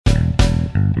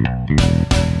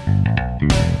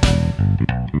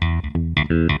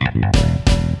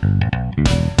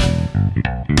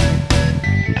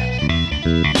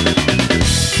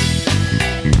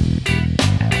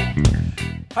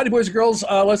boys and girls.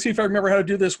 Let's see if I remember how to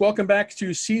do this. Welcome back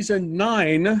to season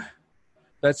 9.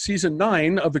 That's season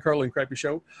 9 of the Carla and Crappy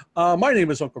Show. My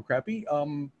name is Uncle Crappy.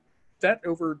 That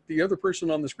over the other person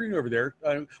on the screen over there.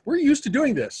 We're used to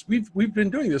doing this. We've been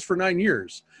doing this for 9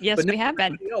 years. Yes, but we have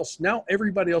been. Now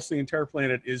everybody else on the entire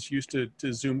planet is used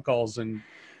to Zoom calls and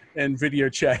video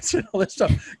chats and all that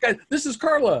stuff. Guys, this is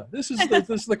Carla. This is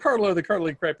the Carla of the Carla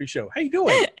and Crappy Show. How you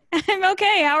doing? I'm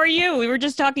okay. How are you? We were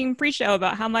just talking pre-show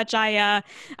about how much I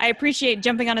appreciate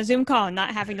jumping on a Zoom call and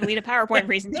not having to lead a PowerPoint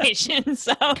presentation.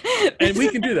 So, and we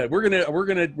can do that. We're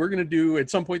gonna do at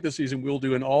some point this season. We'll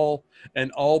do an all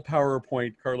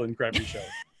PowerPoint Carla and Crappy Show.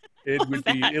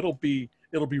 It'll be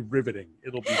riveting.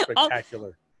 It'll be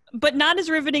spectacular. But not as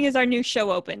riveting as our new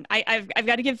show open. I've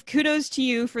got to give kudos to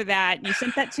you for that. You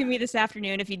sent that to me this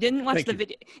afternoon. If you didn't watch the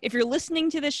video, if you're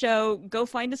listening to the show, go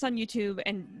find us on YouTube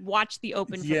and watch the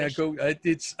open. Yeah, go. That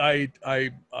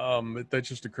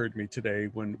just occurred to me today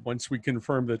once we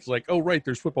confirmed that it's like, oh right,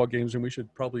 there's football games and we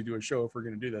should probably do a show if we're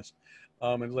going to do this.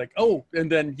 And it's like, oh, and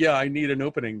then yeah, I need an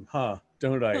opening,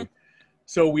 don't I?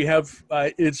 So we have.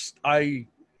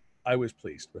 I was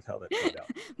pleased with how that turned out.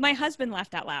 My husband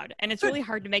laughed out loud, and it's really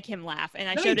hard to make him laugh. And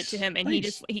I showed it to him, and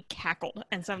he cackled.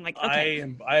 And so I'm like, okay.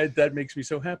 That makes me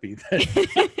so happy.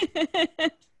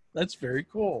 That's very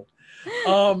cool.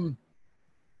 And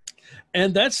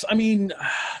that's, I mean,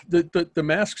 the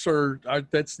masks are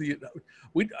that's the,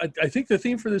 I think the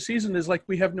theme for the season is like,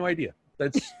 we have no idea.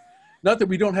 That's not that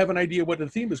we don't have an idea what the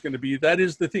theme is going to be. That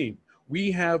is the theme.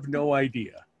 We have no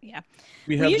idea. Yeah.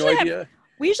 We have no idea.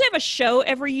 We usually have a show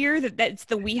every year that's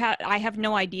the I have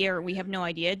no idea or we have no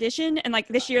idea edition. And like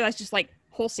this year, that's just like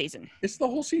whole season. It's the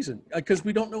whole season because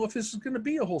we don't know if this is going to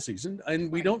be a whole season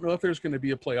and we don't know if there's going to be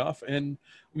a playoff and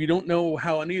we don't know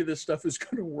how any of this stuff is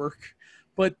going to work.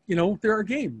 But, you know, there are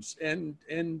games and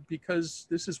because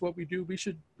this is what we do, we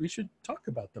should talk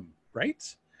about them, right?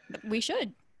 We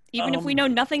should. Even if we know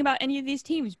nothing about any of these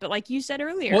teams, but like you said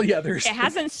earlier, well, yeah, it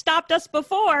hasn't stopped us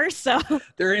before. So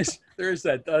there is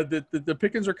that the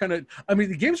pickings are kind of. I mean,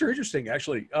 the games are interesting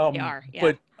actually. They are,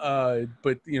 yeah.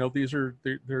 But you know, these are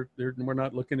they're we're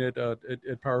not looking at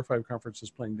Power 5 conferences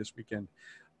playing this weekend.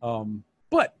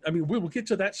 But I mean, we will get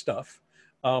to that stuff.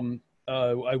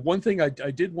 One thing I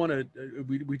did want to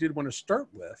we did want to start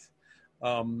with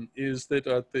is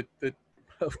that.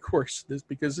 Of course,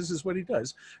 because this is what he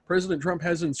does. President Trump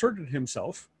has inserted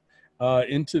himself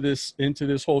into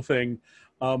this whole thing.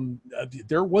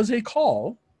 There was a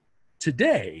call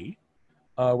today.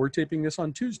 We're taping this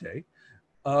on Tuesday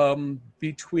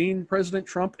between President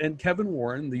Trump and Kevin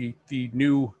Warren, the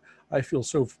new. I feel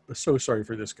so sorry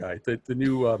for this guy, the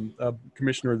new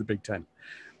commissioner of the Big Ten,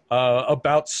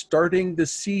 about starting the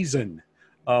season.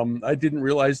 I didn't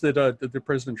realize that the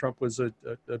President Trump was a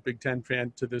Big Ten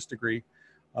fan to this degree.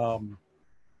 And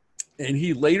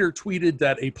he later tweeted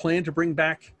that a plan to bring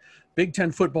back Big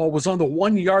Ten football was on the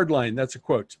 1 yard line. That's a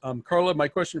quote. Carla, my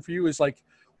question for you is like,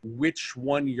 which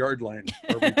 1 yard line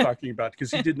are we talking about?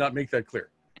 Because he did not make that clear.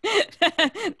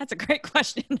 That's a great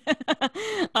question.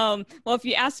 Well, if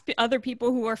you ask other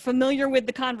people who are familiar with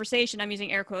the conversation, I'm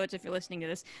using air quotes if you're listening to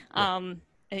this,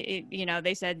 you know,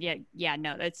 they said, yeah,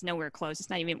 no, that's nowhere close.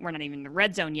 We're not even in the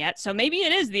red zone yet. So maybe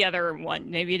it is the other one.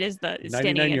 Maybe it is the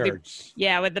 99 yards.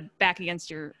 With the back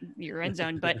against your end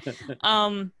zone. But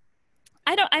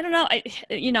I don't know.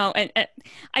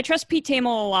 I trust Pete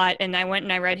Thamel a lot, and I went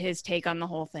and I read his take on the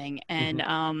whole thing, and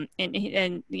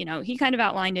and you know, he kind of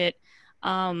outlined it.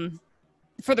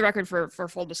 For the record, for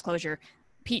full disclosure,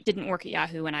 Pete didn't work at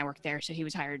Yahoo when I worked there, so he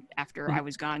was hired after I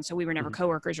was gone. So we were never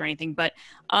coworkers or anything, but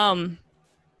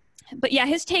yeah,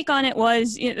 his take on it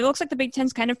was, it looks like the Big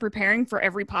Ten's kind of preparing for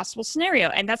every possible scenario,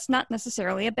 and that's not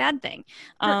necessarily a bad thing.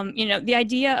 You know, the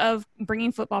idea of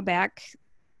bringing football back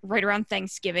right around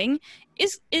Thanksgiving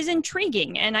is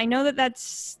intriguing, and I know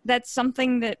that's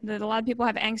something that a lot of people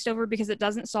have angst over because it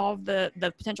doesn't solve the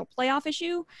potential playoff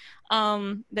issue.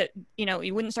 That, you know,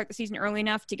 you wouldn't start the season early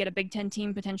enough to get a Big Ten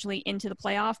team potentially into the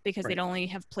playoff because they'd only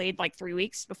have played like 3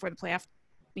 weeks before the playoff,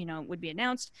 you know, would be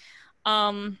announced.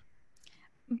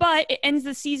 But it ends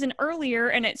the season earlier,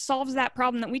 and it solves that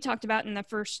problem that we talked about in the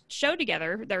first show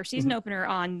together, their season opener,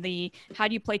 on the how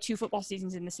do you play 2 football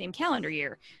seasons in the same calendar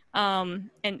year, and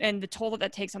the toll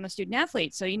that takes on the student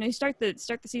athlete. So, you know, you start the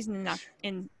season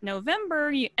in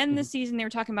November, you end the season. They were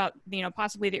talking about, you know,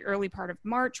 possibly the early part of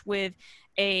March with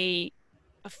a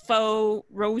faux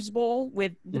Rose Bowl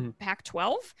with the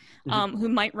Pac-12, who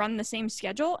might run the same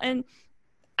schedule. And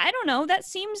I don't know. That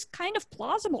seems kind of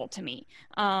plausible to me.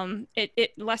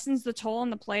 It lessens the toll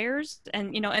on the players,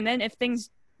 and, you know, and then if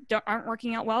things aren't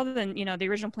working out well, then, the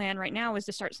original plan right now is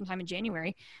to start sometime in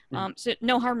January. So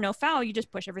no harm, no foul. You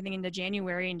just push everything into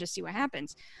January and just see what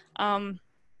happens.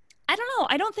 I don't know.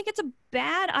 I don't think it's a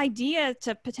bad idea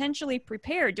to potentially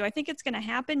prepare. Do I think it's going to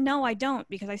happen? No, I don't,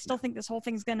 because I still think this whole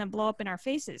thing's going to blow up in our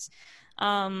faces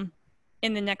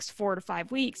in the next 4 to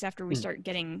 5 weeks after we start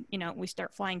getting, we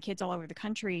start flying kids all over the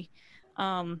country.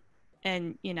 And,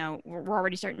 we're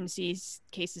already starting to see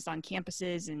cases on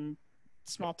campuses and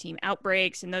small team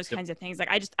outbreaks and those kinds of things. Like,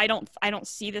 I don't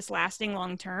see this lasting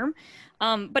long term.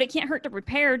 But it can't hurt to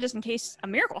prepare just in case a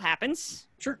miracle happens.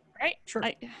 Sure. Right. Sure.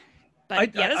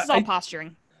 This is all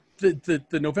posturing. The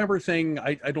November thing,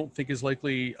 I don't think is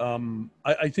likely.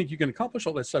 I think you can accomplish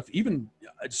all that stuff even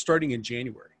starting in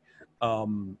January.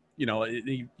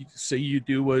 Say you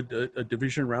do a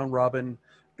division round robin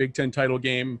Big Ten title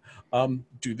game,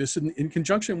 do this in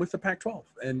conjunction with the Pac-12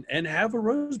 and have a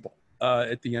Rose Bowl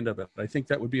at the end of it. I think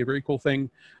that would be a very cool thing.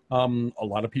 A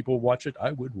lot of people watch it.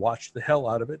 I would watch the hell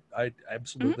out of it. I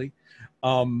absolutely.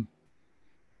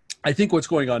 I think what's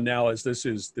going on now is this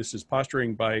is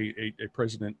posturing by a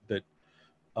president that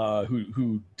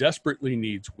who desperately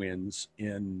needs wins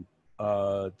in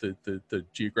the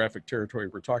geographic territory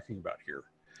we're talking about here,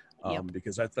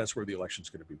 because that's where the election's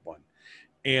going to be won,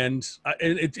 and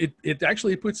it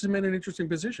actually puts him in an interesting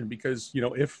position because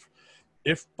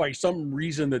if by some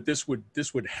reason that this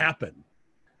would happen,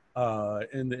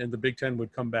 and the Big Ten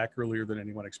would come back earlier than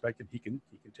anyone expected, he can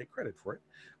take credit for it.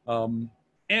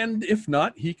 And if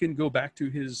not, he can go back to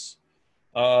his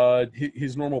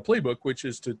normal playbook, which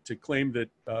is to claim that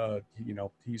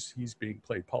he's being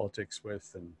played politics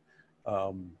with, and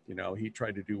he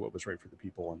tried to do what was right for the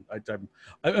people. And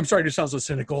I'm sorry to sound so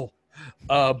cynical,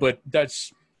 but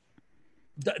that's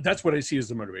what I see as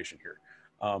the motivation here.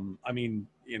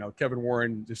 Kevin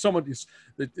Warren. If someone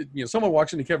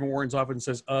walks into Kevin Warren's office and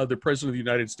says, "The president of the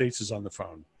United States is on the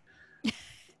phone,"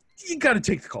 you got to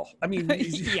take the call. I mean,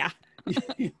 yeah.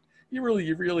 you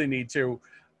really need to,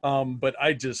 but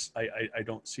I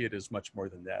don't see it as much more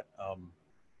than that.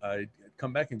 I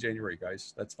come back in January,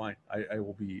 guys. That's fine. I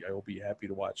will be happy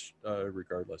to watch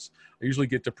regardless. I usually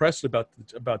get depressed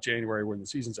about January when the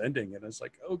season's ending, and it's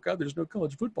like, oh God, there's no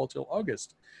college football till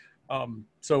August.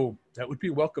 So that would be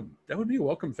welcome. That would be a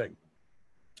welcome thing.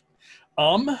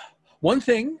 One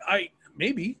thing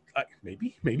maybe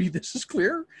this is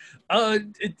clear.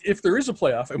 If there is a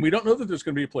playoff, and we don't know that there's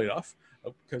going to be a playoff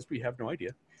because we have no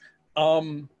idea.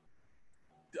 One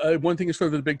thing is clear,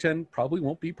 that the Big Ten probably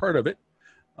won't be part of it.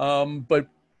 But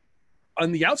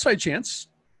on the outside chance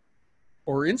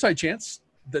or inside chance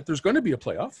that there's going to be a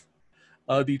playoff,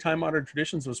 the time-honored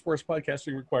traditions of sports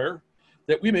podcasting require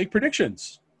that we make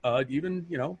predictions, even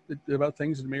about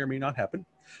things that may or may not happen.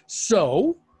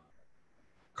 So,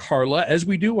 Carla, as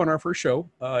we do on our first show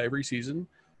every season,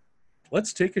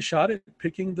 let's take a shot at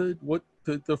picking what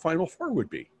the final four would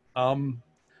be. Do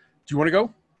you want to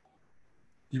go?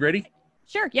 You ready?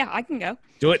 Sure. Yeah, I can go.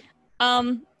 Do it.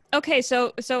 Okay,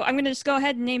 so I'm going to just go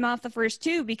ahead and name off the first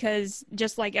two, because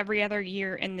just like every other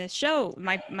year in this show,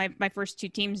 my first two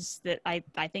teams that I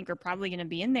think are probably going to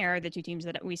be in there are the two teams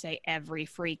that we say every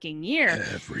freaking year.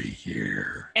 Every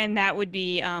year. And that would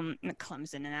be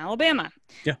Clemson and Alabama.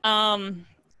 Yeah.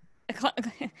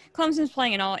 Clemson's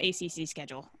playing an all ACC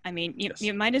schedule. I mean,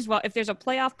 you might as well, if there's a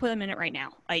playoff, put them in it right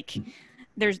now. Like,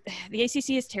 the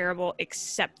ACC is terrible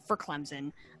except for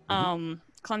Clemson.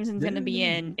 Clemson's going to be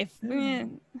in.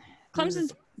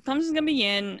 Clemson's going to be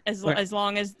in as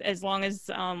long as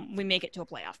we make it to a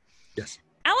playoff. Yes.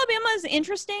 Alabama is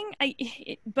interesting,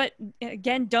 but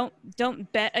again,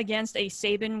 don't bet against a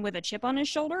Saban with a chip on his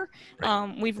shoulder.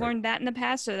 Right. We've learned that in the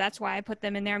past, so that's why I put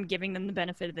them in there. I'm giving them the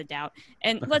benefit of the doubt.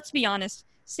 And let's be honest,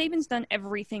 Saban's done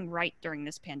everything right during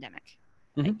this pandemic.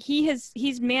 Mm-hmm.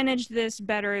 He's managed this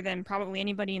better than probably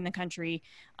anybody in the country.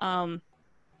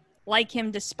 Like him,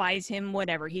 despise him,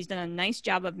 whatever. He's done a nice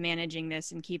job of managing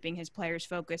this and keeping his players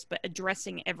focused, but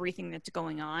addressing everything that's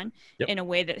going on in a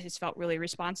way that has felt really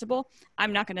responsible.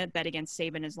 I'm not going to bet against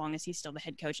Saban as long as he's still the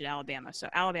head coach at Alabama. So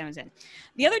Alabama's in.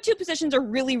 The other two positions are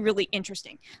really, really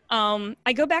interesting. I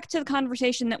go back to the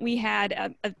conversation that we had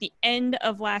at the end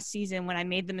of last season when I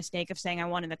made the mistake of saying I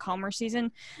wanted a calmer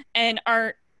season. And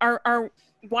our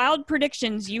wild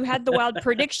predictions, you had the wild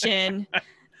prediction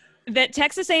that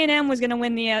Texas A&M was going to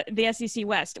win the SEC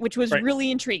West, which was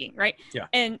really intriguing, right? Yeah.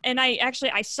 And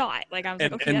I saw it. Like, I was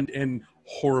okay. And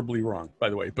horribly wrong, by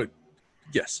the way, but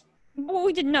yes. Well,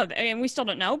 we didn't know that. I mean, we still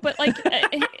don't know, but like,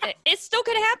 it still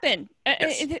could happen.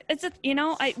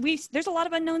 Yes. There's a lot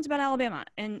of unknowns about Alabama,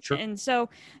 and so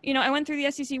I went through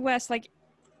the SEC West. Like,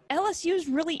 LSU is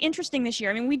really interesting this year.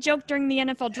 I mean, we joked during the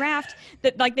NFL draft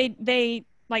that like they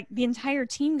like the entire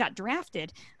team got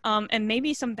drafted, and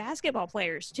maybe some basketball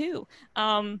players too.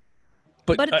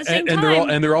 But at the same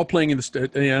time, they're all playing in the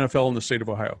NFL in the state of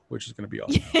Ohio, which is going to be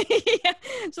awesome. Yeah,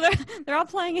 so they're all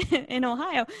playing in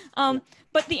Ohio.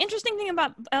 But the interesting thing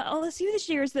about LSU this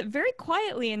year is that very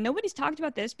quietly, and nobody's talked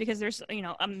about this because there's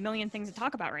a million things to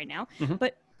talk about right now. Mm-hmm.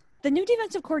 But the new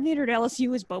defensive coordinator at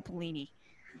LSU is Bo Pelini.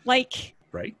 Like,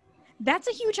 right? That's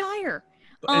a huge hire.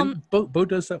 And Bo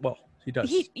does that well. He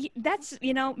does. That's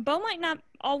Bo might not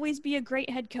always be a great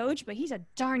head coach, but he's a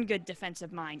darn good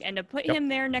defensive mind. And to put him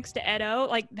there next to Edo,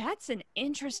 like, that's an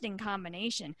interesting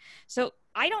combination. So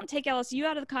I don't take LSU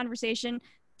out of the conversation.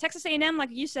 Texas A&M, like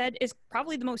you said, is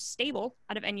probably the most stable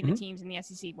out of any of the teams in the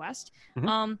SEC West.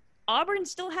 Mm-hmm. Auburn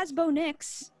still has Bo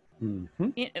Nix.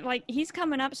 Mm-hmm. Like, he's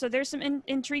coming up, so there's some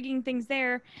intriguing things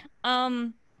there.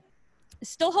 We're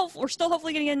still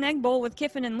hopefully going to get an Egg Bowl with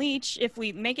Kiffin and Leach if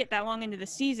we make it that long into the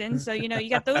season. So, you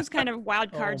got those kind of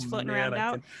wild cards floating around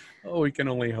out. We can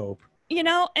only hope.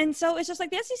 And so it's just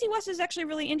like the SEC West is actually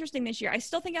really interesting this year. I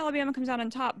still think Alabama comes out on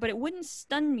top, but it wouldn't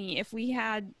stun me if we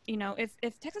had,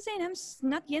 if Texas A&M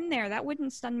snuck in there, that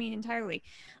wouldn't stun me entirely.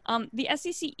 The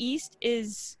SEC East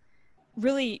is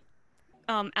really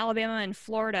Alabama and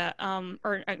Florida,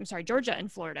 Georgia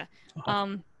and Florida.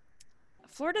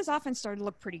 Florida's offense started to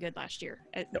look pretty good last year.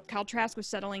 Kyle Trask was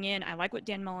settling in. I like what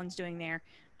Dan Mullen's doing there.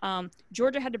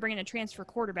 Georgia had to bring in a transfer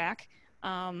quarterback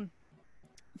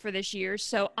for this year.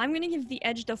 So I'm going to give the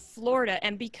edge to Florida.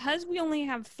 And because we only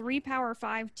have 3 Power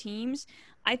 5 teams,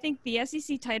 I think the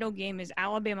SEC title game is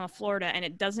Alabama, Florida, and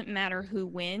it doesn't matter who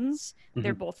wins. Mm-hmm.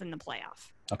 They're both in the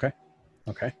playoff. Okay.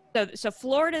 So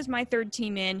Florida is my third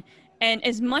team in. And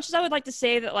as much as I would like to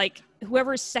say that, like,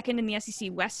 whoever is second in the SEC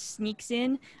West sneaks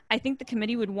in, I think the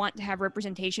committee would want to have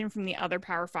representation from the other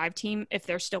Power 5 team if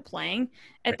they're still playing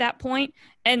at that point.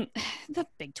 And the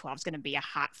Big 12 is going to be a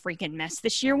hot freaking mess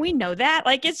this year. We know that.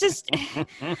 Like, it's just who's going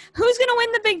to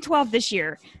win the Big 12 this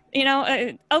year?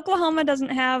 Oklahoma doesn't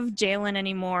have Jalen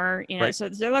anymore, so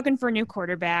they're looking for a new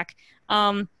quarterback.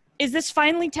 Is this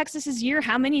finally Texas's year?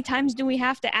 How many times do we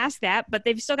have to ask that? But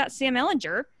they've still got Sam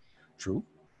Ehlinger. True.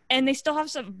 And they still have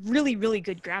some really, really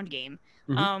good ground game.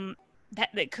 Mm-hmm.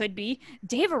 That could be.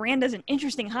 Dave Aranda's an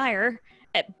interesting hire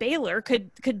at Baylor.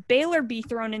 Could Baylor be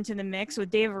thrown into the mix with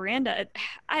Dave Aranda?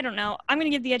 I don't know. I'm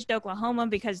going to give the edge to Oklahoma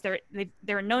because they're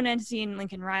a known entity in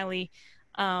Lincoln Riley.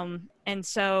 And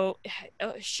so,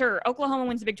 sure, Oklahoma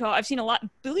wins the Big 12. I've seen a lot.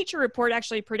 Bleacher Report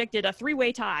actually predicted a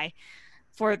 3-way tie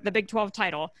for the Big 12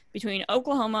 title between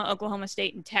Oklahoma, Oklahoma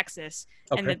State, and Texas,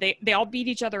 and that they all beat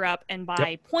each other up, and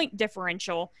by point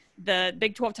differential, the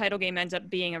Big 12 title game ends up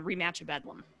being a rematch of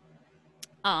Bedlam.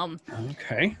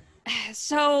 Okay.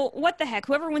 So what the heck?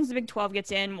 Whoever wins the Big 12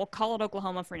 gets in. We'll call it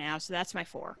Oklahoma for now. So that's my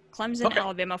 4: Clemson,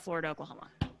 Alabama, Florida, Oklahoma.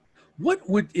 What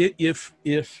would it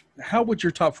how would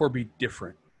your top 4 be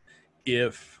different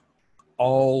if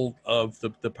all of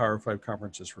the Power 5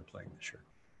 conferences were playing this year?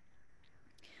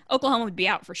 Oklahoma would be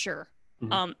out for sure.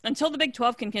 Mm-hmm. Until the Big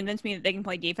 12 can convince me that they can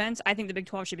play defense, I think the Big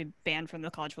 12 should be banned from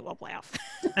the college football playoff.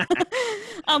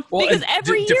 Because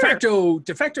every year,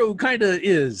 de facto kind of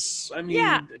is. I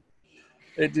mean,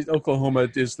 Oklahoma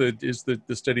is the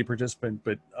steady participant,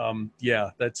 but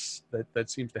that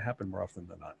seems to happen more often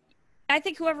than not. I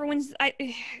think whoever wins,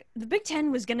 the Big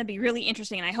Ten was going to be really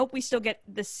interesting, and I hope we still get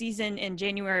the season in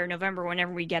January or November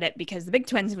whenever we get it, because the Big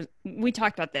Ten, we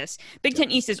talked about this. Big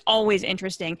Ten East is always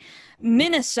interesting.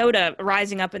 Minnesota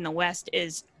rising up in the West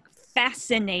is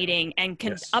fascinating and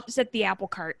can upset the apple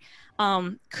cart.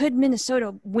 Could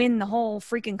Minnesota win the whole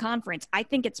freaking conference? I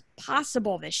think it's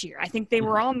possible this year. I think they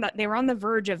were on the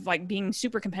verge of like being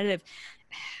super competitive.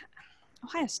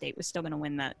 Ohio State was still going to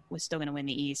win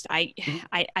the East. I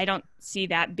don't see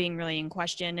that being really in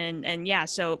question. And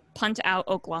so punt out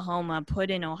Oklahoma, put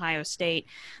in Ohio State.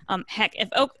 Heck,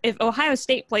 if Ohio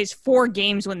State plays 4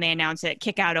 games when they announce it,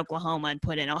 kick out Oklahoma and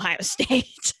put in Ohio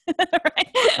State.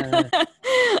 Right?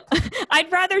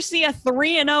 I'd rather see a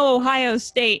 3-0 Ohio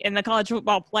State in the college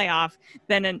football playoff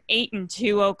than an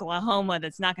 8-2 Oklahoma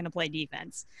that's not going to play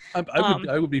defense.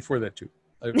 I would be for that too.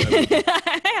 I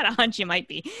had a hunch you might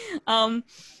be. And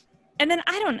then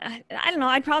I don't know.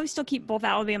 I'd probably still keep both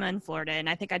Alabama and Florida, and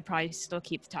I think I'd probably still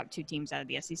keep the top 2 teams out of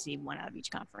the SEC, 1 out of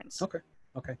each conference. Okay.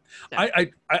 So.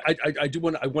 I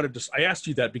asked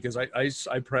you that because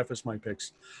I preface my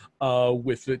picks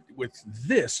with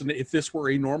this, and if this were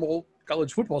a normal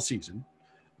college football season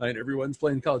and everyone's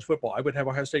playing college football, I would have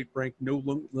Ohio State ranked no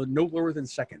lower than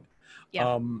 2nd.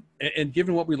 Yeah. And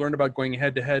given what we learned about going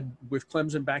head-to-head with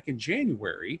Clemson back in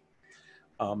January,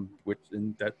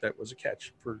 that was a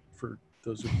catch for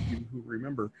those of you who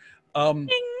remember.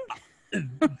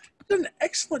 an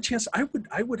excellent chance.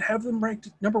 I would have them ranked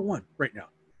number 1 right now.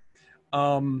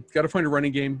 Got to find a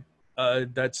running game.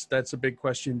 That's a big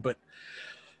question, but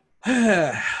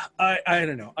I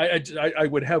don't know. I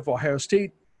would have Ohio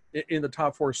State in the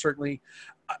top 4 certainly.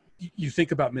 You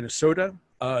think about Minnesota.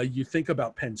 You think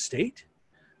about Penn State.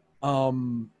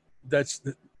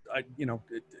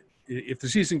 If the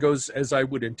season goes as I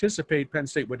would anticipate, Penn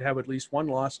State would have at least 1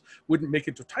 loss. Wouldn't make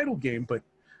it to a title game, but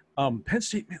Penn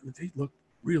State, man, they look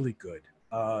really good.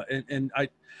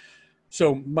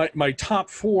 So my top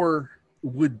 4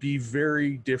 would be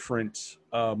very different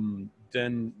than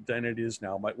it is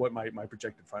now. My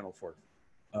projected Final 4.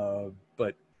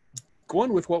 But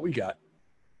going with what we got,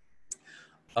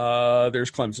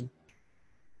 there's Clemson,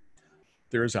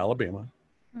 there's Alabama,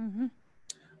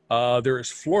 there is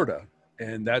Florida,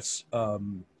 and that's a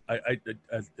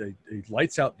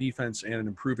lights out defense and an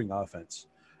improving offense.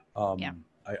 I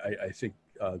think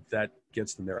that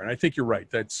gets them there, and I think you're right.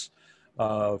 That's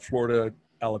Florida,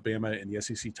 Alabama in the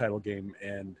SEC title game,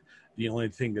 and the only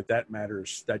thing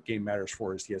that game matters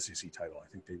for is the SEC title. I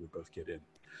think they would both get in.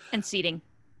 And seeding.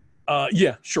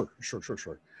 Yeah, sure.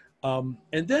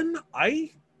 And then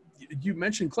you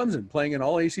mentioned Clemson playing an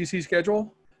all ACC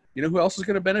schedule. You know who else is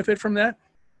going to benefit from that?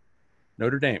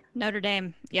 Notre Dame.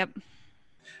 Yep.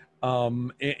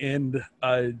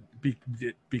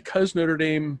 Because Notre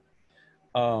Dame,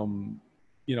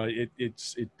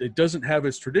 it doesn't have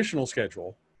its traditional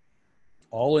schedule.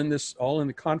 All in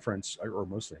the conference, or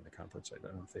mostly in the conference. I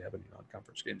don't know if they have any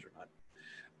non-conference games or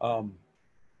not.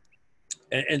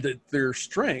 Their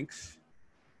strength,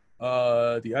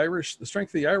 the strength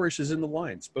of the Irish is in the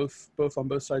lines, both on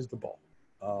both sides of the ball.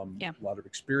 A lot of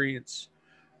experience.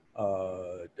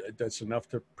 That's enough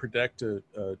to protect a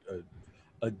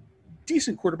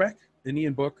decent quarterback in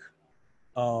Ian Book.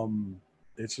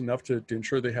 It's enough to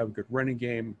ensure they have a good running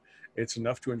game. It's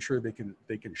enough to ensure they can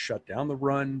shut down the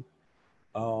run.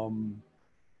 I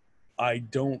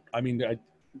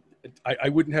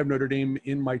wouldn't have Notre Dame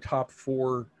in my top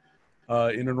 4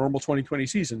 in a normal 2020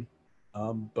 season.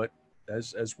 But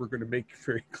as we're going to make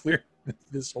very clear,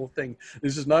 this whole thing,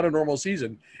 this is not a normal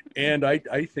season. And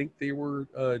I think they were,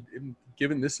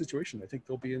 given this situation, I think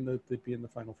they'd be in the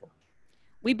Final 4.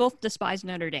 We both despise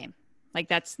Notre Dame. Like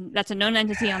that's a known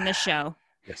entity on this show.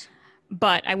 Yes.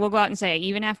 But I will go out and say,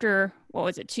 even after,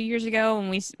 2 years ago when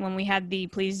we had the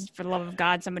 "Please, for the love of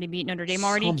God, somebody beat Notre Dame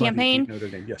already" campaign. Beat Notre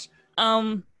Dame, yes.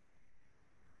 I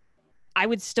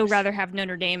would still rather have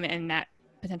Notre Dame in that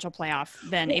potential playoff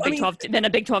than a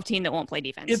Big 12 team that won't play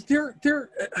defense. If they're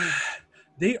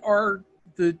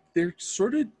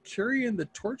sort of carrying the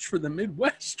torch for the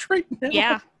Midwest right now.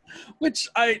 Yeah. Which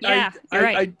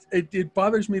it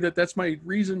bothers me that's my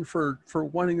reason for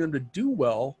wanting them to do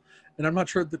well. And I'm not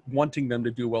sure that wanting them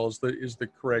to do well is the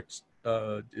correct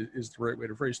is the right way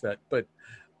to phrase that. But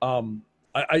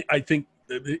I think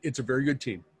it's a very good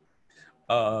team.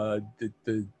 The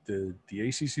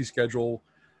ACC schedule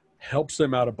helps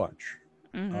them out a bunch,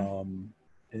 and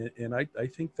I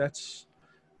think that's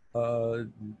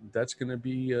going to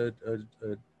be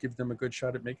give them a good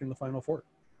shot at making the Final 4.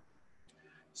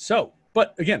 So,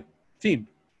 but again, team,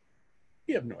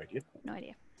 we have no idea.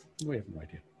 We have no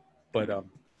idea, but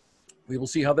we will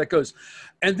see how that goes.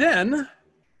 And then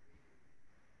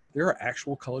there are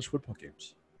actual college football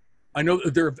games. I know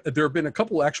there have been a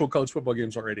couple actual college football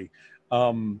games already,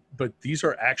 but these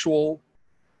are actual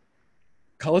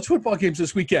college football games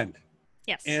this weekend.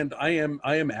 Yes, and I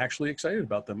am actually excited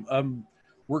about them.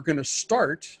 We're going to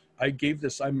start.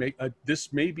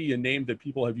 This may be a name that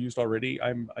people have used already.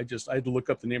 I had to look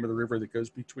up the name of the river that goes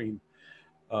between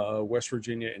West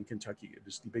Virginia and Kentucky. It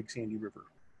is the Big Sandy River.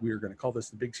 We are going to call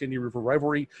this the Big Sandy River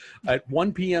Rivalry at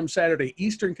 1 p.m. Saturday,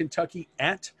 Eastern Kentucky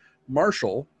at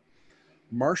Marshall.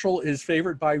 Marshall is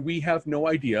favored by we have no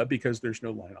idea because there's no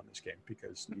line on this game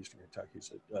because Eastern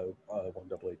Kentucky's a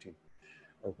 1AA team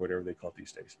or whatever they call it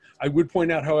these days. I would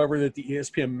point out, however, that the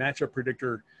ESPN matchup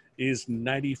predictor is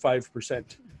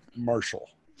 95% Marshall.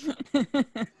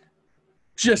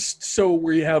 Just so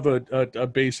we have a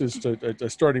basis, a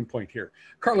starting point here.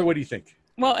 Carla, what do you think?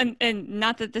 Well, and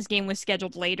not that this game was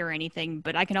scheduled late or anything,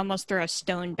 but I can almost throw a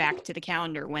stone back to the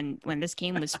calendar when this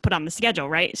game was put on the schedule,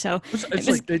 right? So it's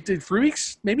like they did 3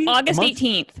 weeks, maybe August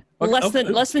 18th, less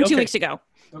than 2 weeks ago.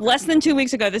 Okay. Less than 2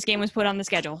 weeks ago, this game was put on the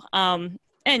schedule. And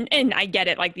I get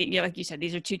it, like you said,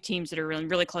 these are two teams that are really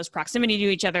really close proximity to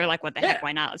each other. Like, what the heck?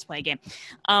 Why not? Let's play a game.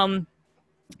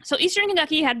 So Eastern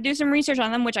Kentucky had to do some research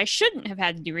on them, which I shouldn't have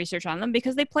had to do research on them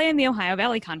because they play in the Ohio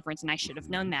Valley Conference, and I should have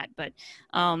known that. But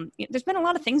there's been a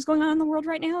lot of things going on in the world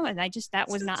right now, and that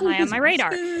was not high on my radar.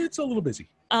 It's a little busy.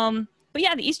 But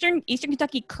yeah, the Eastern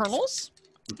Kentucky Colonels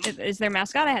is their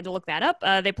mascot. I had to look that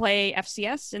up. They play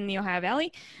FCS in the Ohio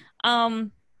Valley.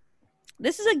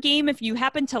 This is a game if you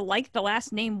happen to like the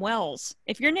last name Wells.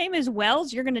 If your name is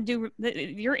Wells, you're intrigued in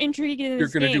this game. You're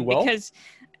going to do well? Because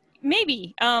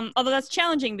maybe, although that's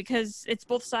challenging because it's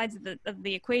both sides of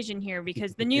the equation here,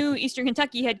 because the new Eastern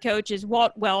Kentucky head coach is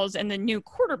Walt Wells and the new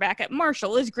quarterback at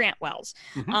Marshall is Grant Wells.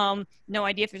 No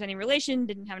idea if there's any relation.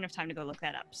 Didn't have enough time to go look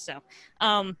that up. So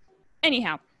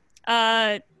anyhow,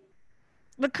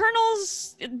 the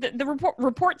Colonels, the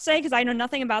reports say, because I know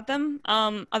nothing about them,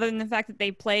 other than the fact that they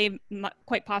play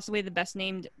quite possibly the best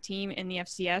named team in the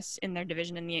FCS in their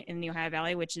division in the Ohio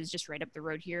Valley, which is just right up the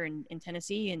road here in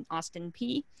Tennessee, in Austin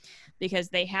Peay, because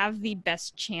they have the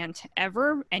best chant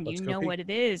ever, and you know what it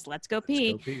is. Let's go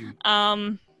Peay.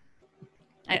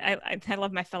 I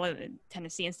love my fellow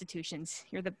Tennessee institutions.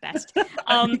 You're the best.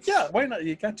 Yeah, why not?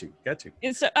 You got to.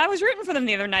 So I was rooting for them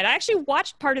the other night. I actually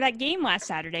watched part of that game last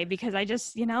Saturday because I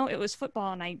just, it was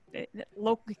football and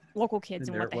local kids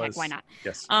and what the heck, why not?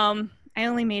 Yes. I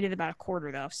only made it about a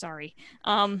quarter though. Sorry.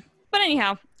 But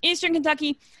anyhow, Eastern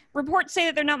Kentucky, reports say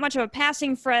that they're not much of a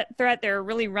passing threat. They're a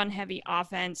really run-heavy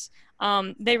offense.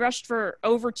 They rushed for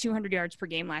over 200 yards per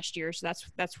game last year, so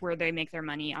that's where they make their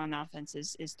money on offense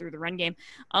is through the run game.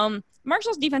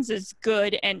 Marshall's defense is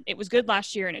good, and it was good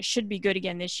last year, and it should be good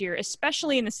again this year,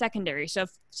 especially in the secondary. So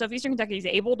if Eastern Kentucky is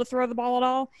able to throw the ball at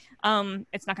all,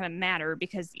 it's not going to matter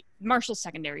because Marshall's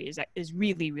secondary is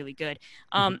really, really good.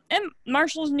 And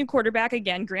Marshall's new quarterback,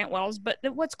 again, Grant Wells. But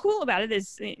what's cool about it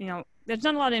is, there's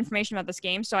not a lot of information about this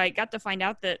game, so I got to find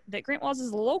out that Grant Wells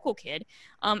is a local kid,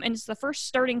 and it's the first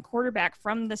starting quarterback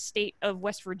from the state of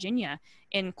West Virginia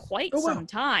in quite some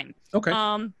time. Okay.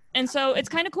 And so it's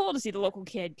kind of cool to see the local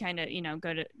kid kind of,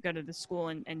 go to the school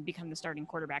and become the starting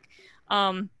quarterback.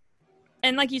 And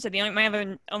like you said,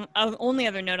 my only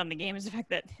other note on the game is the fact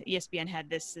that ESPN had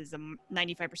this as a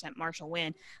 95% Marshall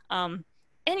win.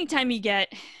 Anytime you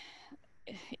get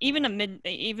even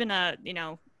a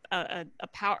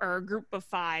power or a group of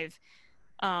 5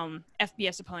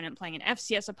 FBS opponent playing an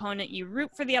FCS opponent, you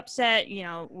root for the upset.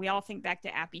 We all think back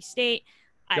to Appy State.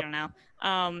 I don't know.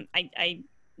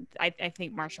 I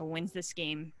think Marshall wins this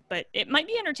game, but it might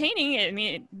be entertaining. I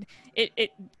mean,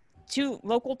 it two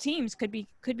local teams could be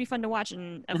fun to watch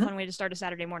and a fun way to start a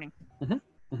Saturday morning.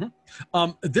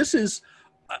 This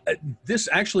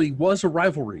actually was a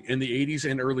rivalry in the 80s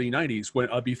and early 90s when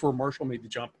before Marshall made the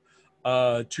jump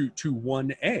to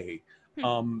 1A.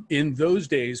 In those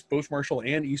days, both Marshall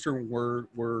and Eastern were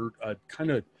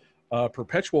kind of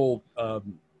perpetual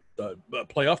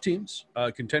playoff teams,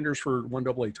 contenders for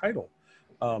 1AA title.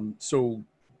 So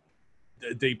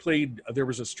they played. There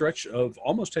was a stretch of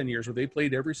almost 10 years where they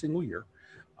played every single year.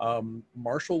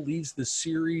 Marshall leads the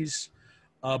series,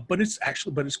 but it's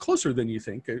closer than you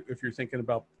think. If you're thinking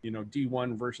about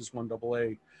D1 versus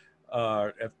 1AA,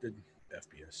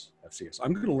 FBS, FCS.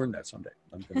 I'm going to learn that someday.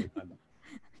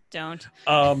 Don't.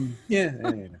 But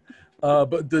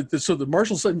the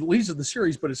Marshall leads in the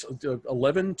series, but it's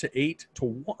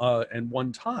 11-8 and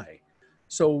 1 tie.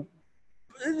 So,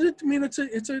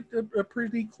 it's a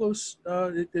pretty close.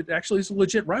 It actually is a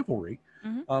legit rivalry,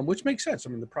 which makes sense.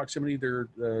 I mean, the proximity. They're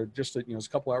just it's a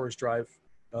couple hours drive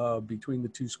between the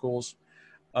two schools.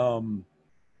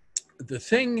 The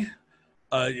thing.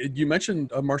 You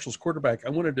mentioned Marshall's quarterback.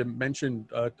 I wanted to mention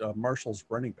Marshall's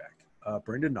running back,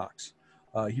 Brendan Knox.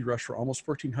 He rushed for almost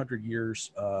 1,400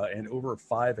 yards and over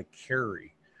 5 a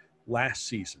carry last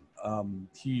season.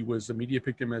 He was the media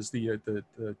picked him as the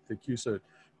CUSA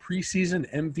preseason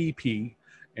MVP,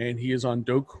 and he is on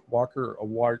Doak Walker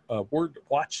award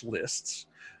watch lists.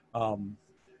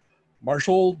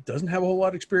 Marshall doesn't have a whole lot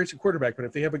of experience at quarterback, but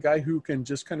if they have a guy who can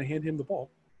just kind of hand him the ball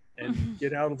and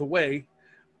get out of the way.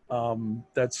 I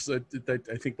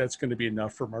think that's going to be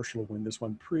enough for Marshall to win this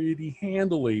one pretty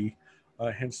handily,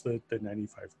 hence the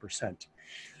 95%.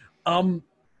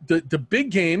 The big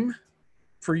game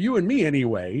for you and me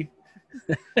anyway.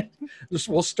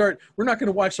 We'll start. We're not going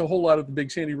to watch a whole lot of the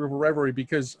Big Sandy River Rivalry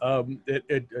because a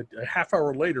half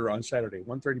hour later on Saturday,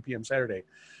 1:30 p.m. Saturday,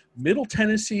 Middle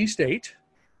Tennessee State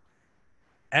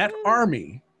at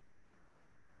Army.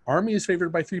 Army is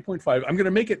favored by 3.5. I'm going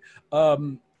to make it.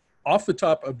 Off the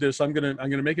top of this, I'm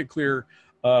gonna make it clear.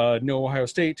 No Ohio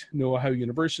State, no Ohio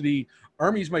University.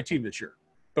 Army's my team this year.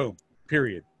 Boom.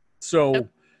 Period. So,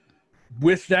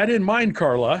 with that in mind,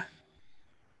 Carla,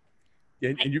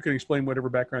 and you can explain whatever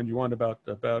background you want about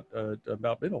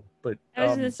Middle. But I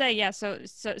was gonna say, yeah. So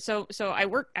I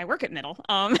work at Middle.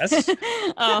 Yes.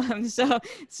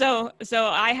 So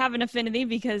I have an affinity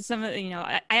because some of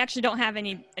I actually don't have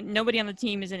any. Nobody on the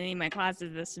team is in any of my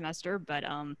classes this semester, but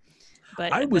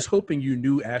But I was hoping you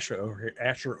knew Asher O'Hara.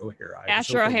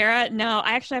 Asher O'Hara? No,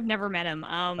 I've never met him.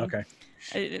 Okay.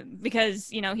 Because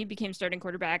he became starting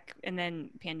quarterback, and then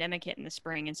pandemic hit in the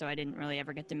spring, and so I didn't really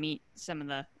ever get to meet some of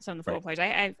the football players.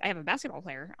 I have a basketball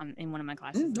player in one of my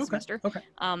classes this semester. Okay.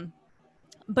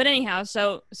 But anyhow,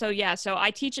 so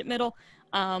I teach at Middle,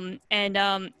 and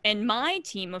my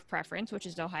team of preference, which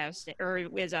is Ohio State or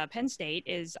is Penn State,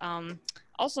 is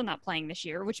also not playing this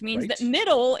year, which means that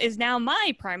Middle is now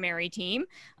my primary team,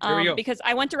 because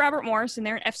I went to Robert Morris and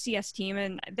they're an FCS team,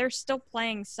 and they're still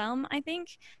playing some, I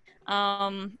think.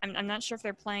 I'm not sure if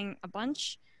they're playing a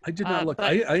bunch. I did not look.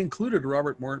 I included a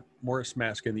Robert Morris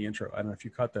mask in the intro. I don't know if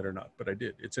you caught that or not, but I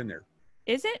did. It's in there.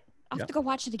 Is it? I'll have to go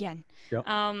watch it again.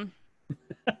 Yeah.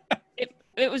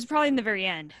 It was probably in the very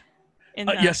end.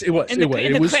 Yes, it was.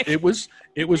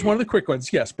 It was one of the quick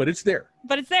ones. Yes, but it's there.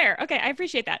 Okay, I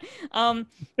appreciate that.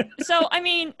 So I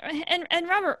mean, and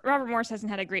Robert Morris hasn't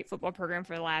had a great football program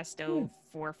for the last 4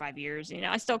 or 5 years.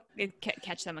 I still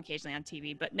catch them occasionally on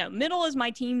TV, but no, Middle is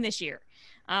my team this year,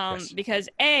 because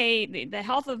the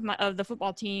health of the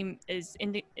football team is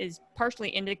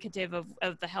partially indicative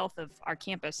of the health of our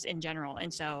campus in general.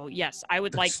 And so yes, I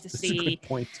would like to see. A good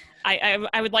point.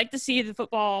 I would like to see the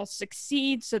football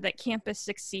succeed, so that campus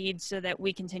succeeds, so that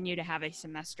we continue to have a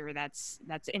semester that's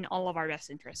in all of our best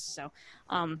interests.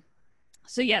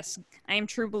 So yes, I am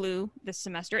true blue this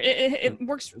semester. It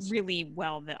works really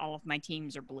well that all of my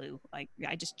teams are blue. Like,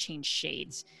 I just changed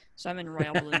shades, so I'm in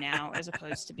royal blue now as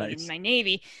opposed to being in my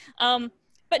navy.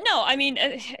 But no, I mean,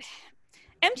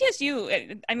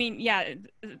 MTSU, I mean, yeah,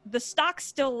 the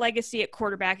Stockstill legacy at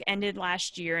quarterback ended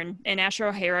last year, and Asher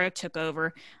O'Hara took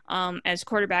over as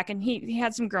quarterback, and he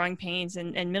had some growing pains,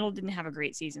 and Middle didn't have a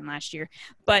great season last year.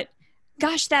 But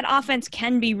gosh, that offense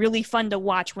can be really fun to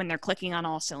watch when they're clicking on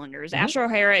all cylinders. Mm-hmm. Asher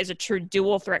O'Hara is a true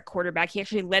dual threat quarterback. He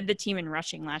actually led the team in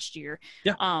rushing last year,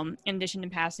 in addition to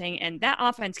passing, and that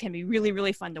offense can be really,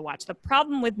 really fun to watch. The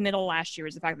problem with Middle last year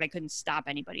is the fact that they couldn't stop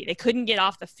anybody. They couldn't get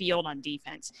off the field on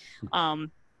defense.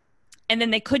 And then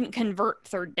they couldn't convert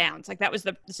third downs. Like, that was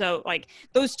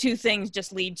those two things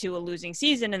just lead to a losing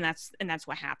season, and that's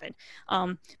what happened.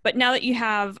 But now that you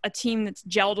have a team that's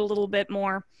gelled a little bit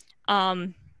more,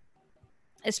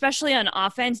 especially on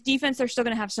offense, defense, they're still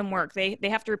going to have some work. They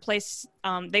have to replace.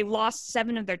 They lost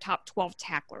 7 of their top 12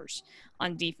 tacklers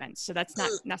on defense, so that's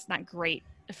not great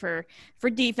for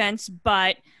defense.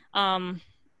 But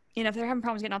if they're having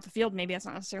problems getting off the field, maybe that's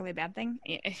not necessarily a bad thing.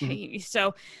 Mm-hmm.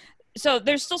 So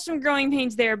there's still some growing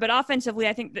pains there, but offensively,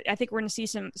 I think we're going to see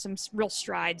some real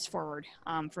strides forward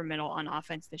for Middle on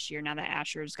offense this year. Now that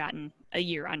Asher's gotten a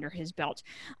year under his belt.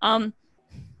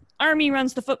 Army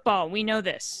runs the football. We know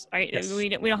this, right? Yes. We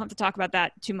don't have to talk about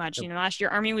that too much. Nope. Last year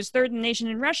Army was 3rd in the nation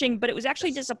in rushing, but it was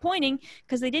actually disappointing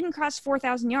because they didn't cross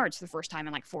 4,000 yards for the first time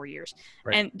in like 4 years,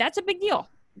 and that's a big deal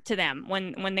to them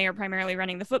when they are primarily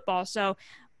running the football. So,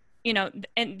 and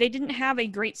they didn't have a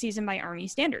great season by Army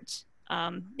standards.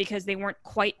 Because they weren't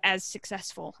quite as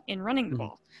successful in running the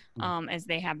ball as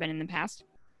they have been in the past.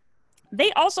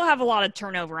 They also have a lot of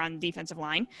turnover on the defensive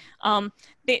line.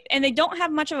 They don't have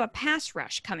much of a pass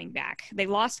rush coming back. They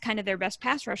lost kind of their best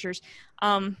pass rushers,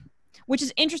 which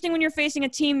is interesting when you're facing a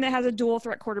team that has a dual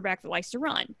threat quarterback that likes to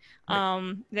run.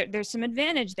 There's some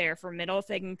advantage there for Middle if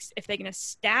they can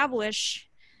establish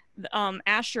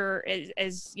Asher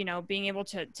as being able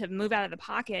to move out of the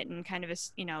pocket and kind of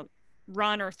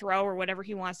run or throw or whatever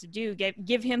he wants to do,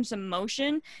 give him some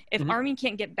motion. If Army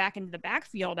can't get back into the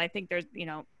backfield, I think there's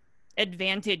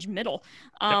advantage Middle.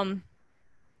 And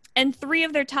 3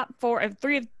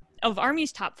 of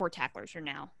Army's top 4 tacklers are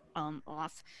now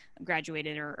off,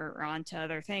 graduated or on to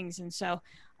other things. And so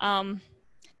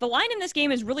the line in this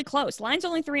game is really close. Line's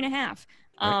only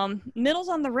 3.5. Middle's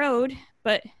on the road,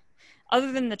 but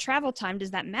other than the travel time,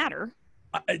 does that matter?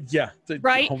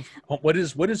 Right. What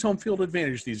is home field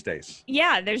advantage these days?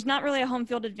 Yeah, there's not really a home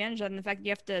field advantage other than the fact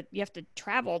that you have to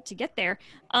travel to get there.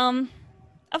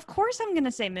 Of course, I'm going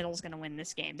to say Middle's going to win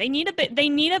this game. They need a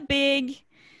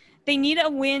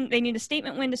win. They need a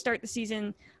statement win to start the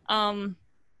season.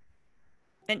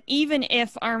 And even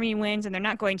if Army wins, and they're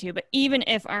not going to, but even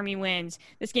if Army wins,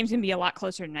 this game's going to be a lot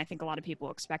closer than I think a lot of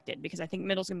people expected, because I think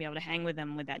Middle's going to be able to hang with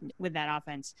them with that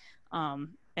offense.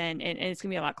 And it's going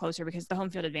to be a lot closer because the home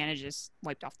field advantage is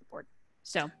wiped off the board.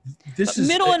 So this is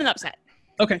Middle in an upset.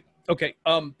 Okay.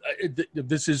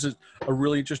 This is a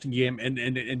really interesting game, and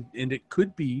it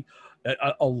could be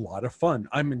a lot of fun.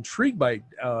 I'm intrigued by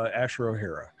Asher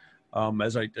O'Hara.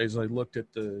 As I looked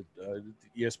at the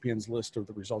ESPN's list of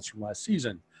the results from last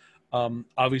season,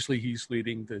 obviously he's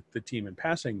leading the team in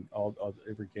passing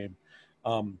every game.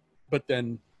 But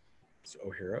then it's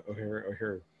O'Hara.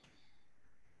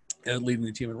 and leading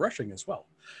the team in rushing as well.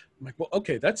 I'm like, well,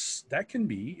 okay, that can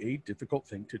be a difficult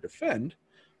thing to defend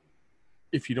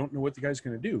if you don't know what the guy's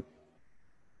going to do.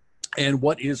 And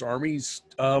what is Army's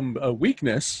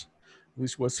weakness, at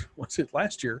least was it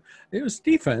last year, it was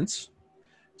defense.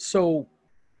 So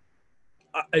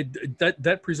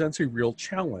that presents a real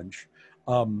challenge.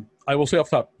 I will say off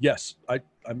the top, yes,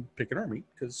 I'm picking Army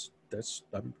because this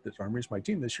Army is my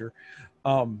team this year.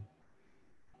 But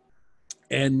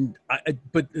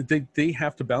they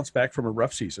have to bounce back from a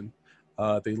rough season.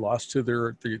 They lost to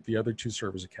the other two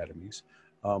service academies.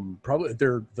 Probably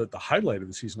the highlight of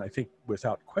the season, I think,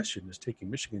 without question, is taking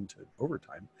Michigan to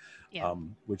overtime,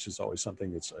 which is always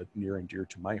something that's near and dear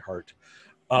to my heart.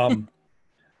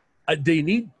 They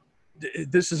need.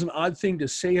 This is an odd thing to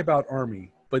say about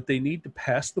Army, but they need to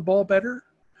pass the ball better.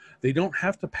 They don't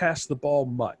have to pass the ball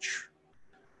much,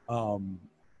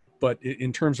 but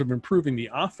in terms of improving the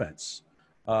offense,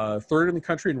 third in the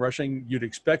country in rushing, you'd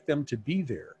expect them to be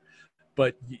there,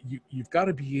 but you've got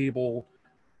to be able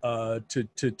to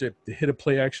hit a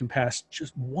play action pass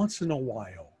just once in a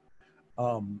while,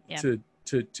 to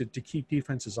keep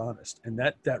defenses honest, and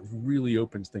that really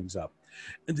opens things up.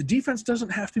 And the defense doesn't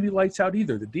have to be lights out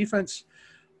either. The defense,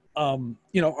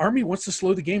 Army wants to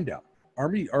slow the game down.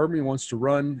 Army wants to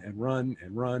run and run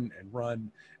and run and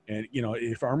run, and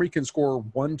if Army can score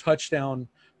one touchdown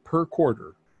per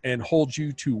quarter and hold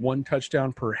you to one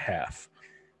touchdown per half,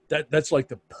 that's like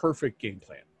the perfect game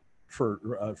plan for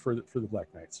the Black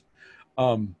Knights.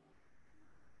 I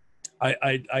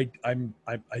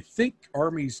think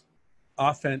Army's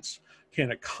offense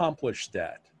can accomplish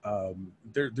that.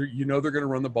 They're going to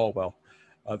run the ball well.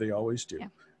 They always do. Yeah.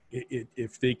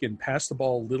 If they can pass the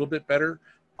ball a little bit better,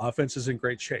 offense is in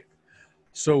great shape.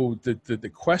 So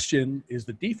the question is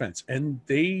the defense, and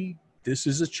this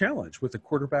is a challenge with a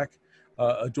quarterback,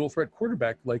 a dual threat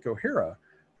quarterback like O'Hara.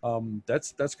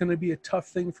 That's going to be a tough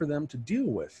thing for them to deal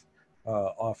with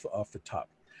off the top.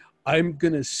 I'm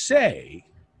going to say,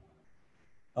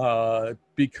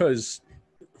 because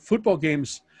football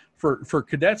games for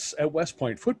cadets at West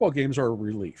Point, football games are a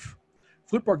relief.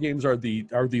 Football games are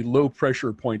the low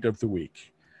pressure point of the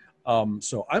week.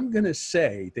 So I'm going to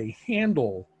say they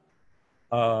handle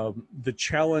the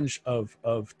challenge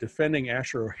of defending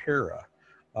Asher O'Hara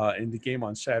in the game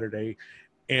on Saturday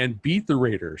and beat the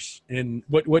Raiders in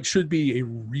what should be a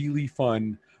really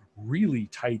fun, really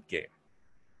tight game.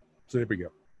 So there we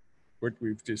go.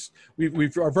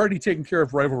 We've already taken care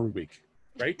of rivalry week,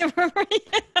 right?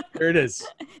 There it is.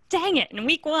 Dang it! In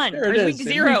week 1 or week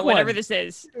 0, whatever this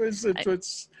is.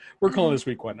 We're calling this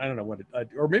week 1. I don't know what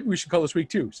or maybe we should call this week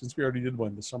 2 since we already did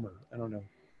one this summer. I don't know.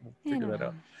 We'll figure that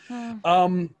out.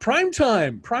 Prime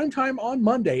time on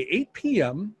Monday, 8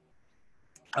 p.m.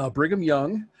 Brigham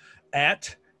Young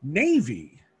at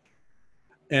Navy.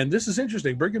 And this is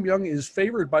interesting. Brigham Young is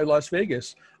favored by Las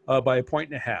Vegas by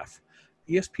 1.5.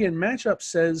 ESPN matchup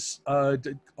says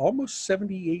almost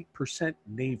 78%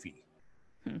 Navy.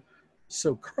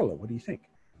 So, Carla, what do you think?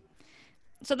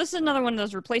 So this is another one of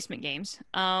those replacement games,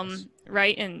 yes.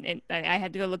 Right? And I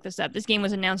had to go look this up. This game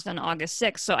was announced on August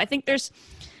 6th. So I think there's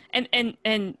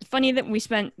and funny that we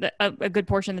spent a good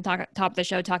portion of the top of the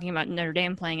show talking about Notre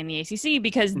Dame playing in the ACC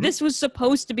because this was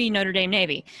supposed to be Notre Dame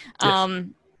Navy. Yes.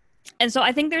 And so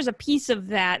I think there's a piece of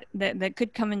that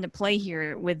could come into play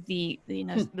here with the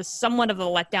somewhat of the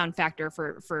letdown factor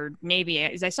for Navy.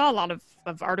 As I saw a lot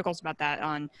of articles about that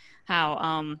on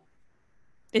how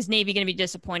is Navy going to be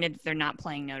disappointed if they're not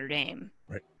playing Notre Dame,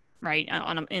 right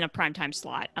in a primetime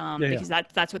slot because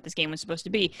that's what this game was supposed to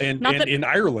be. And in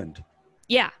Ireland,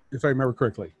 if I remember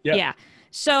correctly,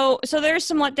 So there's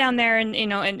some letdown there,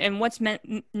 and what's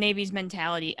Navy's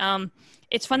mentality.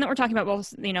 It's fun that we're talking about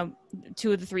both,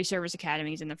 2 of the 3 service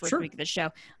academies in the first week of the show.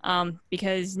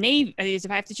 Because Navy, if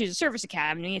I have to choose a service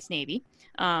academy, it's Navy.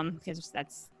 Because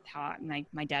that's how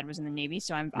my dad was in the Navy.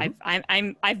 So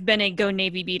I've been a go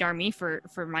Navy beat Army for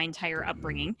my entire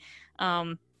upbringing.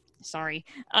 Sorry.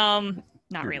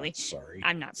 Not really. Not sorry.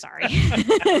 I'm not sorry.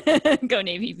 Go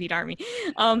Navy, beat Army.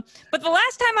 But the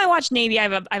last time I watched Navy, I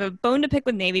have a bone to pick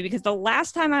with Navy because the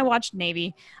last time I watched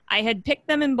Navy, I had picked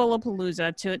them in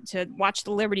Bullapalooza to watch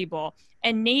the Liberty Bowl,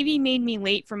 and Navy made me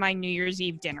late for my New Year's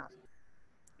Eve dinner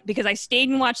because I stayed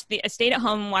at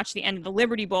home and watched the end of the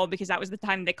Liberty Bowl because that was the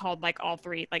time they called all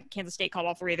 3, Kansas State called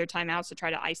all 3 of their timeouts to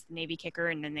try to ice the Navy kicker,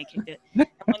 and then they kicked it and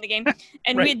won the game.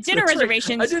 And we had dinner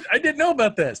reservations. I didn't know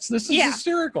about this. This is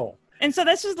hysterical. And so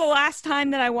this was the last time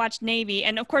that I watched Navy.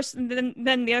 And, of course, then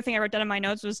the other thing I wrote down in my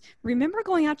notes was, remember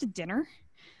going out to dinner?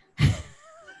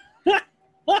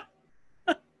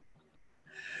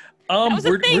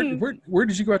 Where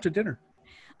did you go out to dinner?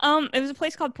 It was a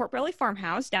place called Port Belly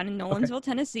Farmhouse down in Nolensville,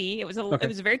 Tennessee. It was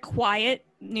a very quiet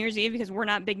New Year's Eve because we're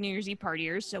not big New Year's Eve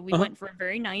partiers. So we went for a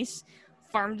very nice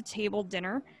farm to table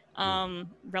dinner,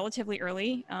 relatively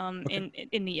early.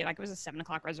 In the like it was a 7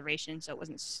 o'clock reservation, so it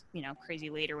wasn't crazy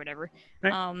late or whatever.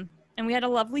 Right. And we had a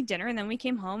lovely dinner, and then we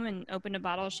came home and opened a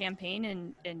bottle of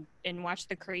champagne and watched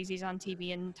the crazies on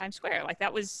TV in Times Square. Like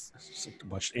that was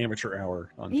watched Amateur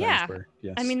Hour on Times Square.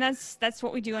 Yes. I mean that's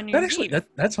what we do on New Year's Eve.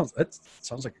 That sounds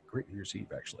like a great New Year's Eve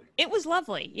actually. It was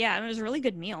lovely. Yeah, it was a really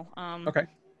good meal. Okay.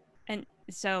 And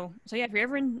so yeah, if you're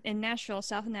ever in Nashville,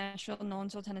 south of Nashville,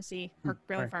 Nolensville, Tennessee, Port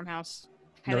Belly Farmhouse,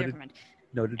 highly recommend.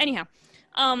 Noted. Anyhow,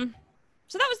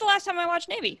 so that was the last time I watched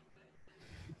Navy.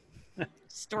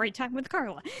 Story time with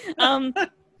Carla. I mean,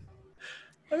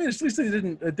 at least they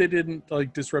didn't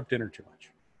like disrupt dinner too much.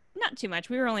 Not too much.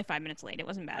 We were only 5 minutes late. It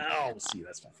wasn't bad. Oh, see,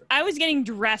 that's not fair. I was getting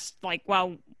dressed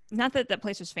not that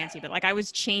place was fancy, but like I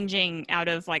was changing out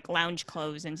of like lounge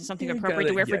clothes into something appropriate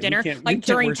to wear for dinner, like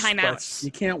during timeouts.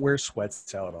 You can't wear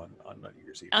sweats out on New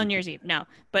Year's Eve. On New Year's Eve, no.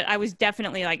 But I was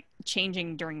definitely like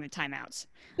changing during the timeouts.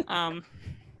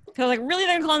 So like, really,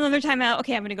 they're gonna call another timeout.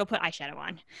 Okay, I'm gonna go put eyeshadow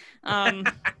on.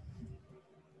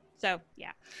 So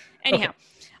yeah. Anyhow,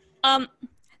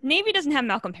 Navy doesn't have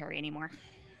Malcolm Perry anymore.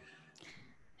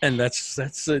 And that's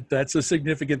a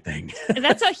significant thing.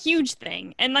 That's a huge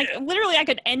thing. And like literally I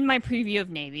could end my preview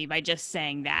of Navy by just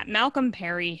saying that Malcolm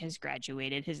Perry has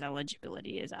graduated. His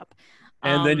eligibility is up.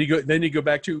 And then you go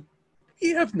back to,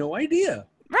 you have no idea.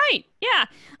 Right. Yeah.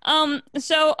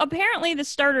 So apparently the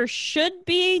starter should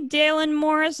be Dalen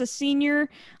Morris, a senior.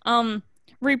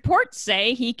 Reports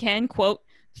say he can, quote,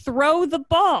 throw the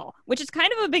ball, which is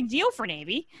kind of a big deal for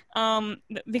Navy.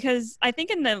 Because I think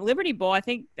in the Liberty Bowl,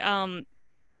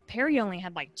 Perry only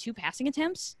had like 2 passing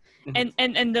attempts.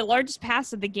 And the largest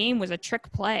pass of the game was a trick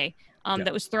play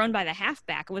that was thrown by the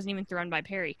halfback. It wasn't even thrown by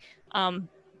Perry.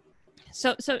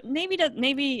 So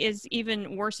Navy is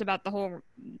even worse about the whole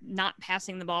not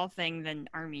passing the ball thing than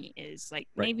Army is. Like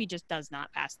Navy just does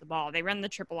not pass the ball. They run the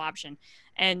triple option.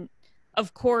 And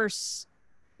of course,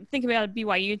 think about a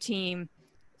BYU team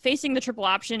facing the triple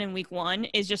option in week 1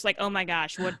 is just like, oh my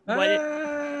gosh,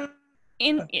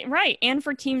 and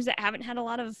for teams that haven't had a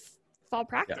lot of fall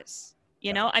practice,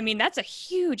 you know, I mean, that's a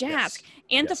huge ask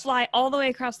and to fly all the way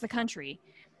across the country,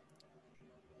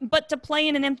 but to play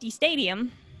in an empty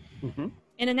stadium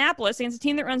in Annapolis against a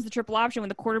team that runs the triple option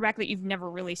with a quarterback that you've never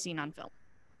really seen on film.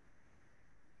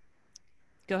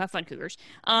 Go have fun, Cougars.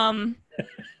 What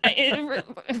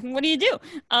do you do?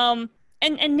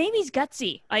 And Navy's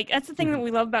gutsy. Like, that's the thing that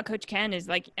we love about Coach Ken is,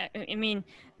 like, I mean,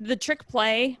 the trick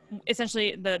play,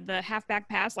 essentially the halfback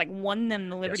pass, like, won them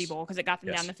the Liberty Bowl because it got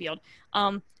them down the field.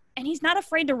 And he's not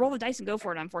afraid to roll the dice and go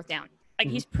for it on 4th down. Like,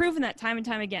 he's proven that time and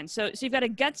time again. So you've got a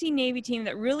gutsy Navy team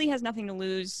that really has nothing to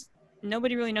lose.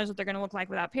 Nobody really knows what they're going to look like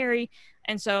without Perry.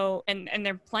 And so, and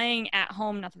they're playing at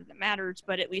home, not that matters,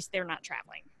 but at least they're not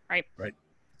traveling, right? Right.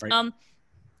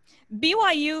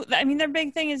 BYU, I mean, their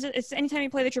big thing is it's anytime you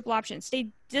play the triple option, stay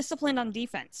disciplined on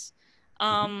defense.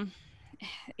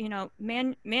 You know,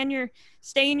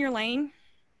 stay in your lane,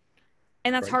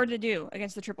 and that's hard to do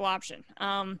against the triple option.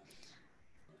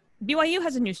 BYU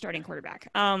has a new starting quarterback.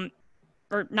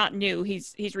 Or not new,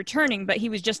 he's returning, but he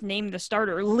was just named the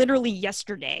starter literally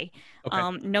yesterday.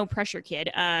 No pressure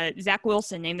kid. Zach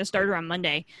Wilson named the starter on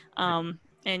Monday.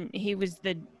 And he was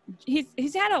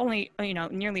he's had only,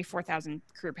 nearly 4,000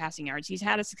 career passing yards. He's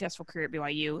had a successful career at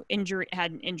BYU.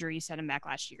 Had an injury set him back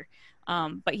last year.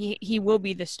 But he will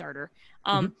be the starter.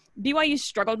 BYU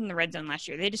struggled in the red zone last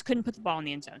year. They just couldn't put the ball in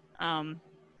the end zone.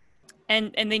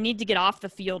 And they need to get off the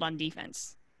field on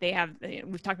defense.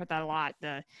 We've talked about that a lot.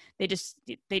 They just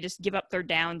give up 3rd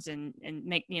downs and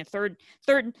make, third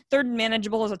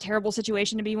manageable is a terrible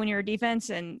situation to be when you're a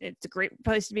defense, and it's a great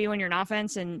place to be when you're an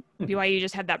offense. And BYU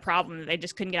just had that problem that they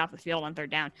just couldn't get off the field on 3rd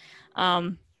down.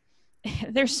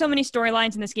 There's so many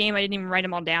storylines in this game. I didn't even write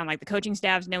them all down. Like, the coaching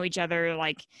staffs know each other.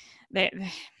 Like, the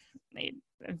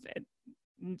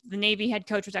Navy head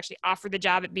coach was actually offered the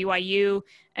job at BYU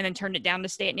and then turned it down to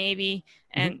stay at Navy.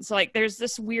 And so, like, there's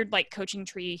this weird, like, coaching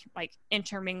tree, like,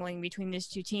 intermingling between these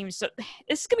two teams. So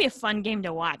this is going to be a fun game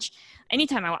to watch.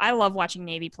 Anytime I love watching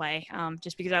Navy play,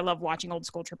 just because I love watching old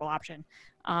school triple option.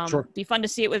 Be fun to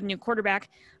see it with a new quarterback.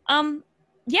 I'm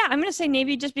going to say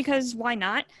Navy just because why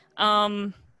not?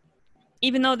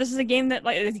 Even though this is a game that,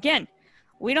 like, again,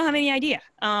 we don't have any idea.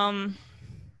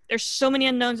 There's so many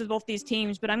unknowns with both these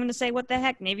teams, but I'm going to say, what the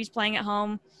heck? Navy's playing at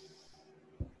home.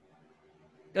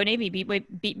 Go Navy, beat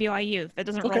BYU. That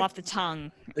doesn't roll off the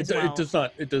tongue. It does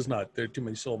not. It does not. There are too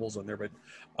many syllables on there, but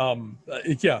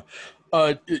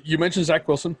you mentioned Zach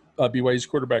Wilson, BYU's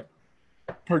quarterback.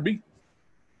 Pardon me.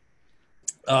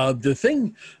 The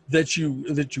thing that you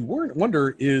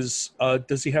wonder is,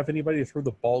 does he have anybody to throw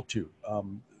the ball to?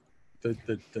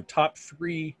 The top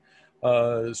three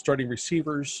starting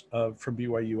receivers from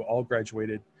BYU all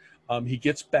graduated. He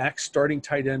gets back starting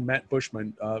tight end Matt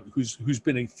Bushman, who's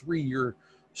been a 3-year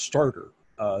starter.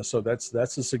 So that's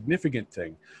a significant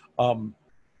thing.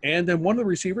 And then one of the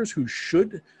receivers who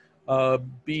should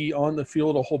be on the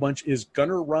field a whole bunch is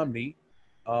Gunnar Romney.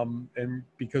 And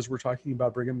because we're talking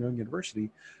about Brigham Young University,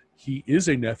 he is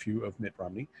a nephew of Mitt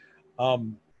Romney.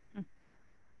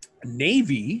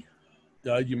 Navy,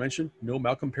 you mentioned no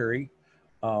Malcolm Perry.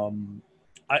 I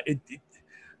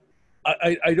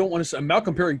don't want to say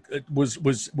Malcolm Perry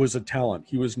was a talent.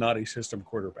 He was not a system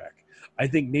quarterback. I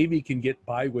think Navy can get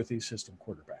by with a system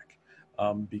quarterback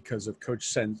because of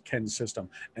Coach Ken's system.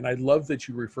 And I love that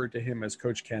you referred to him as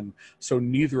Coach Ken, so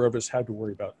neither of us had to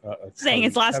worry about saying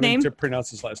his last name, to pronounce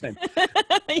his last name.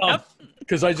 Yep.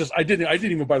 Because I didn't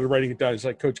even bother writing it down. It's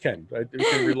like Coach Ken. I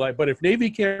can rely, but if Navy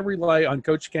can rely on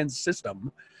Coach Ken's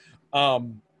system,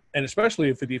 and especially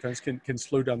if the defense can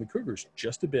slow down the Cougars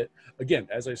just a bit. Again,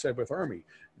 as I said with Army,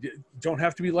 don't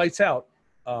have to be lights out,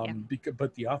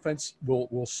 but the offense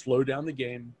will slow down the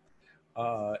game.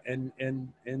 And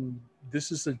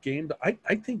this is a game that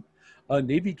I think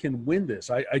Navy can win this.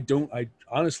 I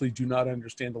honestly do not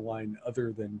understand the line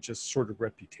other than just sort of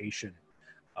reputation.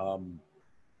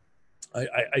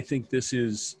 I think this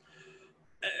is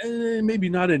maybe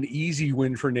not an easy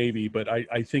win for Navy, but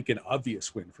I think an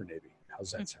obvious win for Navy.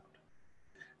 How's that sound?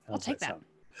 I'll take that.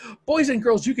 Boys and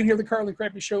girls, you can hear the Carla and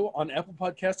Crappy Show on Apple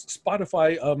Podcasts,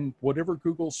 Spotify, whatever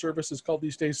Google service is called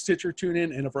these days, Stitcher,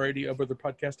 TuneIn, and a variety of other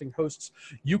podcasting hosts.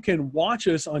 You can watch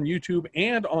us on YouTube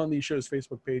and on the show's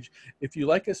Facebook page. If you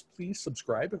like us, please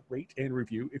subscribe, rate, and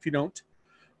review. If you don't,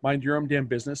 mind your own damn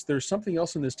business. There's something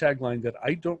else in this tagline that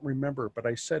I don't remember, but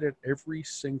I said it every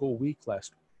single week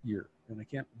last year, and I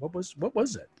can't. What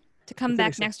was it? To come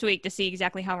back next week to see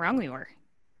exactly how wrong we were.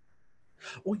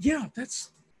 Well, yeah,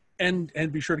 that's. And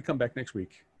be sure to come back next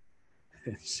week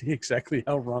and see exactly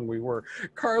how wrong we were.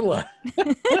 Carla,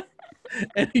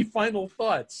 any final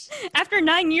thoughts? After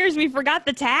 9 years, we forgot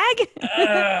the tag?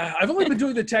 I've only been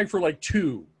doing the tag for like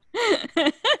 2.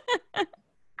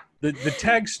 The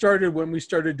tag started when I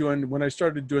started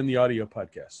doing the audio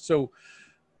podcast. So,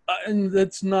 and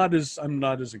that's not as, I'm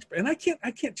not as, and I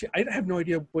have no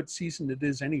idea what season it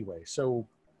is anyway. So,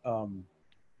 you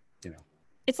know.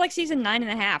 It's like season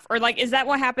 9.5, or like, is that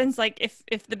what happens? Like if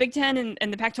the Big Ten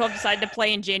and the Pac-12 decide to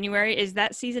play in January, is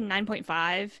that season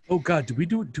 9.5? Oh God, do we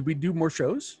do more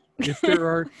shows? If there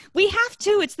are, we have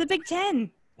to. It's the Big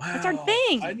Ten. Wow, that's our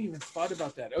thing. I didn't even thought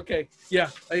about that. Okay, yeah,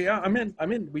 I'm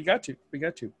in. We got to.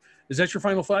 Is that your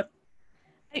final thought?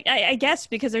 I guess,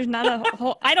 because there's not a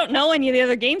whole. I don't know any of the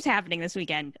other games happening this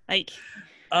weekend. Like.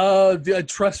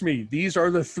 Trust me, these are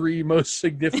the 3 most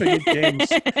significant games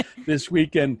this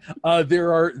weekend.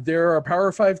 There are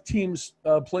Power 5 teams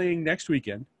playing next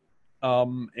weekend,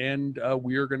 and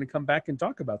we are going to come back and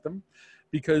talk about them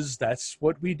because that's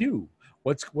what we do.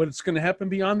 What's going to happen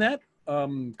beyond that?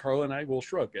 Carla and I will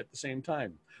shrug at the same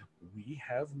time. We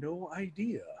have no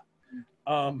idea.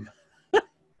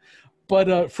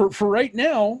 But for right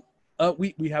now,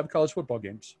 we have college football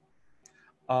games.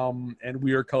 And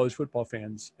we are college football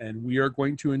fans, and we are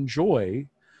going to enjoy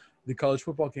the college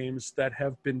football games that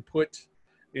have been put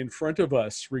in front of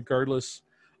us, regardless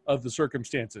of the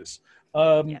circumstances.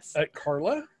 Yes.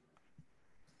 Carla,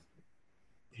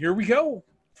 here we go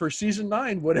for season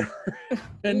 9, whatever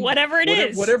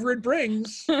it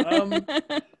brings.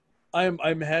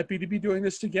 I'm happy to be doing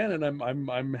this again, and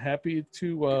I'm happy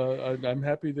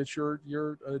that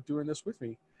you're doing this with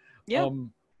me. Yeah.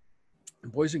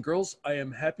 Boys and girls, I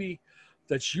am happy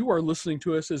that you are listening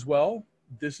to us as well.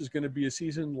 This is going to be a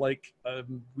season like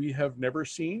we have never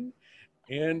seen,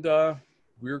 and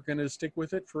we're going to stick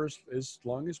with it for as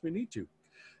long as we need to.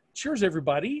 Cheers,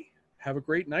 everybody. Have a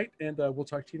great night, and we'll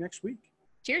talk to you next week.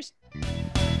 Cheers.